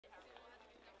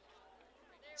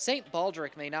St.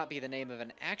 Baldrick may not be the name of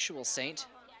an actual saint,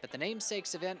 but the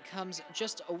namesakes event comes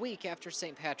just a week after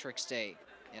St. Patrick's Day,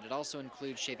 and it also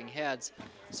includes shaving heads,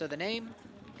 so the name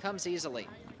comes easily.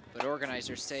 But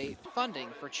organizers say funding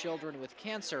for children with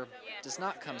cancer does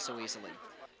not come so easily.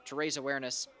 To raise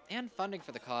awareness and funding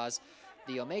for the cause,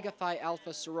 the Omega Phi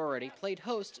Alpha sorority played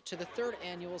host to the 3rd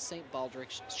annual St.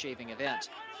 Baldrick shaving event.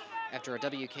 After a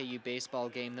WKU baseball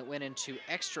game that went into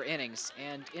extra innings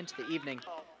and into the evening,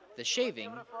 the shaving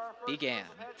began.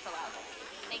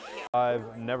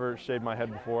 I've never shaved my head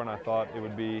before, and I thought it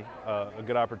would be a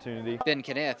good opportunity. Ben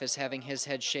Kniff is having his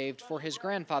head shaved for his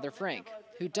grandfather Frank,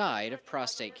 who died of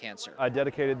prostate cancer. I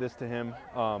dedicated this to him.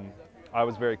 I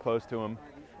was very close to him,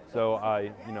 so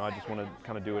I just want to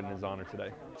kind of do it in his honor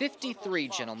today. 53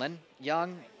 gentlemen,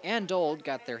 young and old,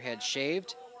 got their heads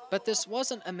shaved, but this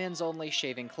wasn't a men's-only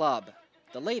shaving club.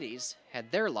 The ladies had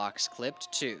their locks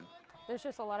clipped too. There's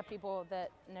just a lot of people that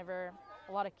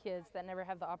a lot of kids that never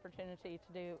have the opportunity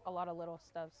to do a lot of little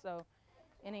stuff. So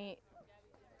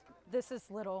this is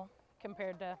little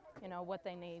compared to, what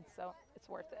they need, so it's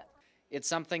worth it. It's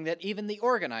something that even the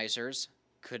organizers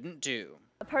couldn't do.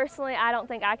 Personally, I don't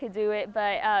think I could do it,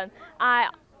 but I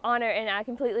honor and I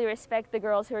completely respect the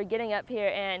girls who are getting up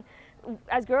here, and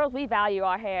as girls, we value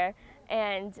our hair,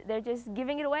 and they're just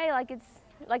giving it away like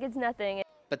it's nothing.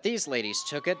 But these ladies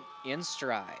took it in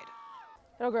stride.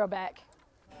 It'll grow back.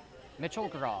 Mitchell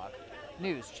Grog,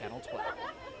 News Channel 12.